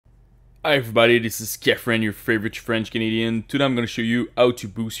Hi everybody, this is Kefren, your favorite French Canadian. Today I'm going to show you how to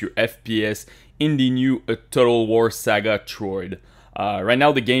boost your FPS in the new Total War Saga Troy. Right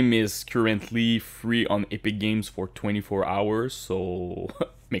now the game is currently free on Epic Games for 24 hours, so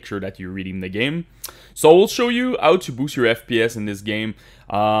make sure that you're reading the game. So I will show you how to boost your FPS in this game.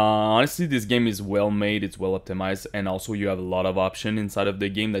 Honestly, this game is well made, it's well optimized, and also you have a lot of options inside of the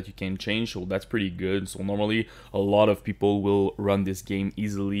game that you can change, so that's pretty good. So normally a lot of people will run this game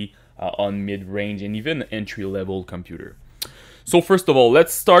easily on mid-range and even entry-level computer. So first of all,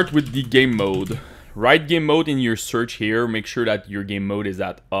 let's start with the game mode. Write game mode in your search here. Make sure that your game mode is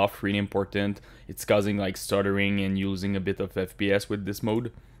at off, really important. It's causing like stuttering and using a bit of FPS with this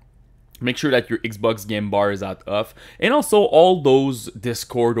mode. Make sure that your Xbox game bar is at off, and also all those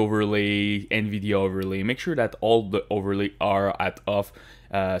Discord overlay, Nvidia overlay, make sure that all the overlay are at off.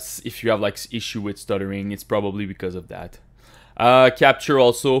 If you have like issue with stuttering, it's probably because of that. Capture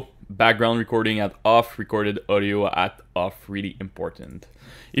also, background recording at off, recorded audio at off, really important.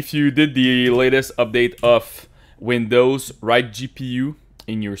 If you did the latest update of Windows, write GPU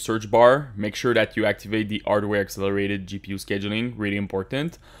in your search bar. Make sure that you activate the hardware accelerated GPU scheduling, really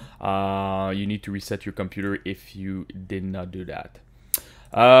important. You need to reset your computer if you did not do that.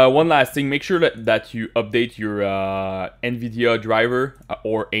 One last thing, make sure that you update your Nvidia driver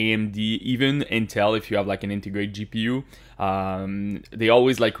or AMD, even Intel if you have like an integrated GPU. They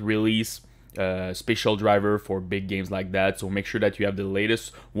always like release special driver for big games like that, so make sure that you have the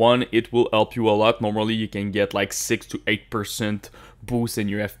latest one. It will help you a lot. Normally you can get like 6 to 8% boost in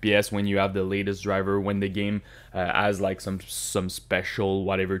your FPS when you have the latest driver, when the game has like some special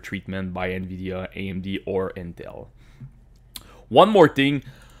whatever treatment by Nvidia, AMD or Intel. One more thing,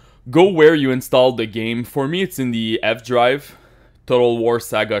 go where you installed the game. For me, it's in the F drive, Total War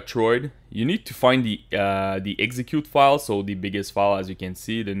Saga Troy. You need to find the execute file, so the biggest file, as you can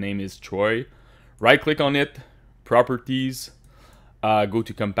see, the name is Troy. Right click on it, properties, go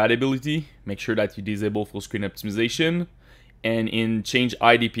to compatibility, make sure that you disable full screen optimization, and in change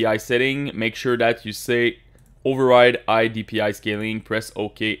IDPI setting, make sure that you say override IDPI scaling, press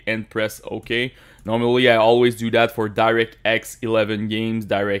OK and press OK. Normally I always do that for DirectX 11 games,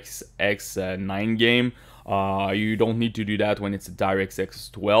 DirectX 9 game. You don't need to do that when it's a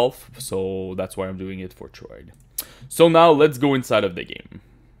DirectX 12, so that's why I'm doing it for Troy. So now let's go inside of the game.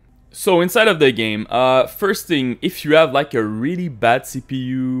 So inside of the game, first thing, if you have like a really bad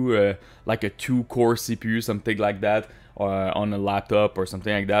CPU, like a 2-core CPU, something like that, on a laptop or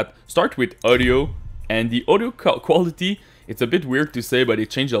something like that, start with audio. And the audio quality, it's a bit weird to say, but it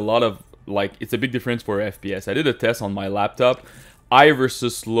changed a lot of, like, it's a big difference for FPS. I did a test on my laptop, high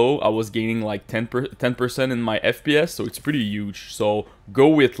versus low, I was gaining like 10% in my FPS, so it's pretty huge. So go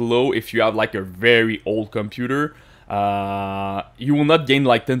with low if you have like a very old computer. You will not gain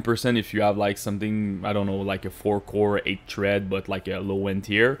like 10% if you have like something, I don't know, like a 4-core, 8-thread, but like a low-end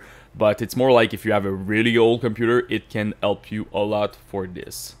tier. But it's more like if you have a really old computer, it can help you a lot for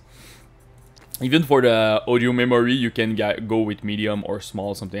this. Even for the audio memory, you can go with medium or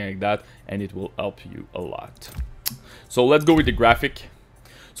small, something like that, and it will help you a lot. So let's go with the graphic.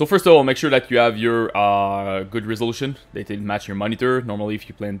 So first of all, make sure that you have your good resolution, that it match your monitor. Normally, if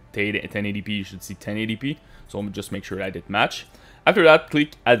you play in 1080p, you should see 1080p. So just make sure that it match. After that,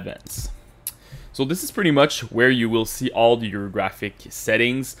 click Advanced. So this is pretty much where you will see all your graphic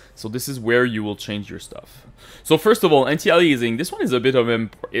settings. So this is where you will change your stuff. So first of all, anti-aliasing. This one is a bit of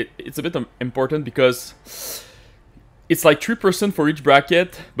important because it's like 3% for each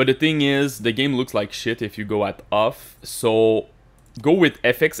bracket. But the thing is, the game looks like shit if you go at off. So go with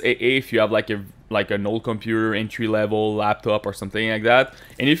FXAA if you have like an old computer, entry-level laptop or something like that.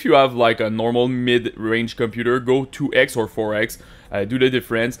 And if you have like a normal mid-range computer, go 2x or 4x. Do the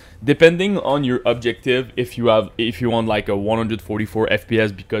difference depending on your objective. If you want like a 144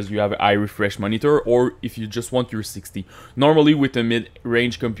 FPS because you have a high refresh monitor, or if you just want your 60. Normally with a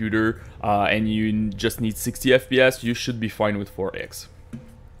mid-range computer and you just need 60 FPS, you should be fine with 4x.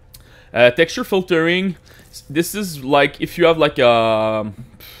 Texture filtering. This is like if you have like a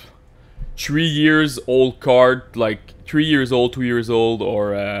 3 years old card, like 3 years old, 2 years old,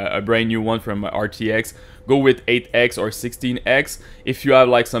 or a brand new one from RTX, go with 8x or 16x. If you have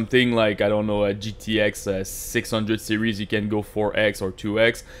like something like, I don't know, a GTX 600 series, you can go 4x or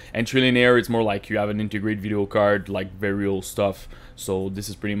 2x. And trilinear, it's more like you have an integrated video card, like very old stuff. So this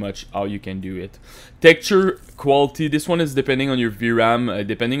is pretty much how you can do it. Texture quality, this one is depending on your VRAM,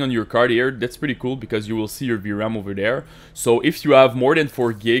 depending on your card here. That's pretty cool because you will see your VRAM over there. So if you have more than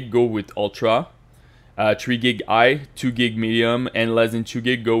 4 gig, go with Ultra. 3 gig high, 2 gig medium, and less than 2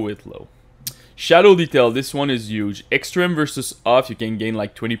 gig, go with low. Shadow detail, this one is huge. Extreme versus off, you can gain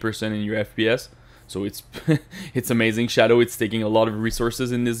like 20% in your FPS. So it's it's amazing. Shadow, it's taking a lot of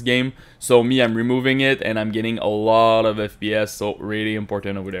resources in this game. So me, I'm removing it and I'm getting a lot of FPS. So really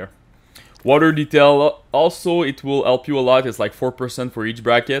important over there. Water detail, also it will help you a lot. It's like 4% for each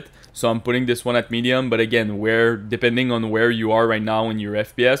bracket. So I'm putting this one at medium. But again, depending on where you are right now in your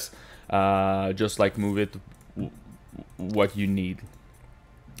FPS, just like move it what you need.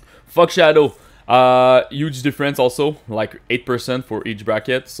 Fog shadow. Huge difference also, like 8% for each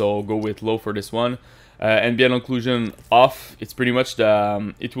bracket, so go with low for this one. Ambient occlusion off, it's pretty much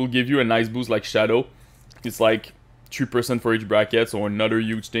it will give you a nice boost like shadow. It's like 3% for each bracket, so another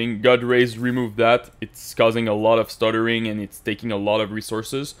huge thing. God rays, remove that. It's causing a lot of stuttering and it's taking a lot of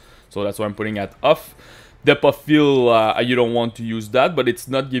resources, so that's why I'm putting at off. Depth of field, you don't want to use that, but it's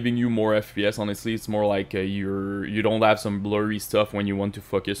not giving you more FPS. Honestly, it's more like you don't have some blurry stuff when you want to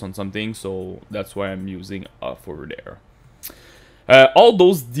focus on something, so that's why I'm using off over there. All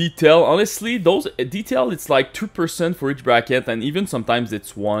those detail, honestly, those detail, it's like 2% for each bracket, and even sometimes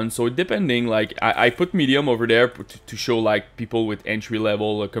it's 1. So depending, like I put medium over there to show like people with entry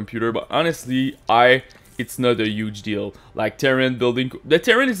level computer, but honestly, it's not a huge deal. Like terrain, building, the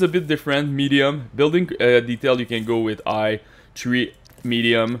terrain is a bit different. Medium, building detail, you can go with high, tree,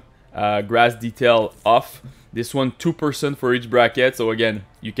 medium, grass detail off. This one 2% for each bracket, so again,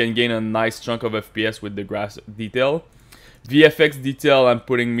 you can gain a nice chunk of FPS with the grass detail. VFX detail, I'm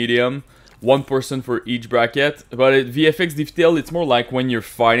putting medium, 1% for each bracket. But VFX detail, it's more like when you're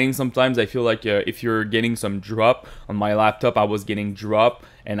fighting. Sometimes I feel like if you're getting some drop, on my laptop I was getting drop,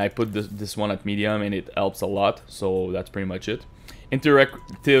 and I put this one at medium and it helps a lot. So that's pretty much it.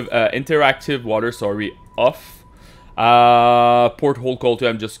 Interactive water, sorry, off. Porthole quality,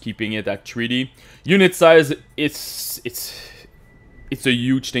 I'm just keeping it at 3D. Unit size, it's a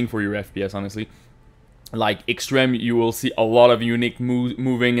huge thing for your FPS, honestly. Like extreme, you will see a lot of unique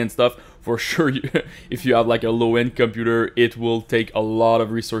moving and stuff. For sure, if you have like a low-end computer, it will take a lot of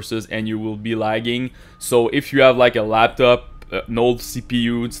resources and you will be lagging. So if you have like a laptop, an old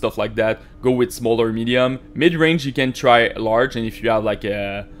CPU and stuff like that, go with smaller, medium. Mid-range, you can try large, and if you have like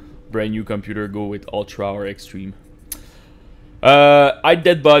a brand new computer, go with ultra or extreme.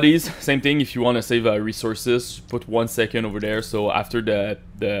 Dead bodies, same thing. If you want to save resources, put 1 second over there. So after the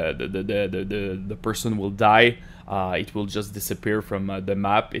person will die, it will just disappear from the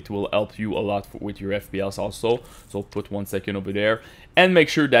map. It will help you a lot with your FPS also. So put 1 second over there, and make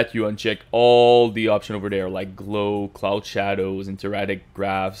sure that you uncheck all the options over there, like glow, cloud shadows, interactive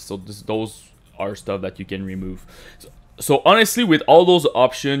graphs. So those are stuff that you can remove. So honestly, with all those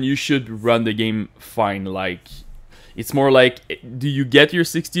options, you should run the game fine. Like, it's more like, do you get your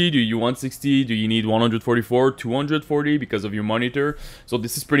 60? Do you want 60? Do you need 144, 240 because of your monitor? So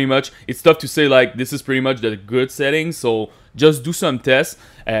this is pretty much, it's tough to say like this is pretty much the good setting. So just do some tests.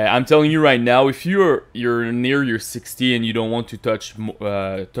 I'm telling you right now, if you're near your 60 and you don't want to touch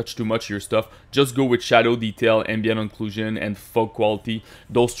too much your stuff, just go with shadow detail, ambient occlusion, and fog quality.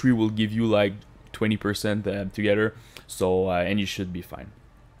 Those three will give you like 20% together. So and you should be fine.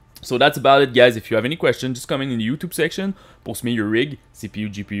 So that's about it, guys. If you have any questions, just comment in the YouTube section. Post me your rig,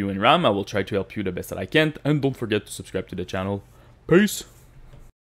 CPU, GPU, and RAM. I will try to help you the best that I can. And don't forget to subscribe to the channel. Peace!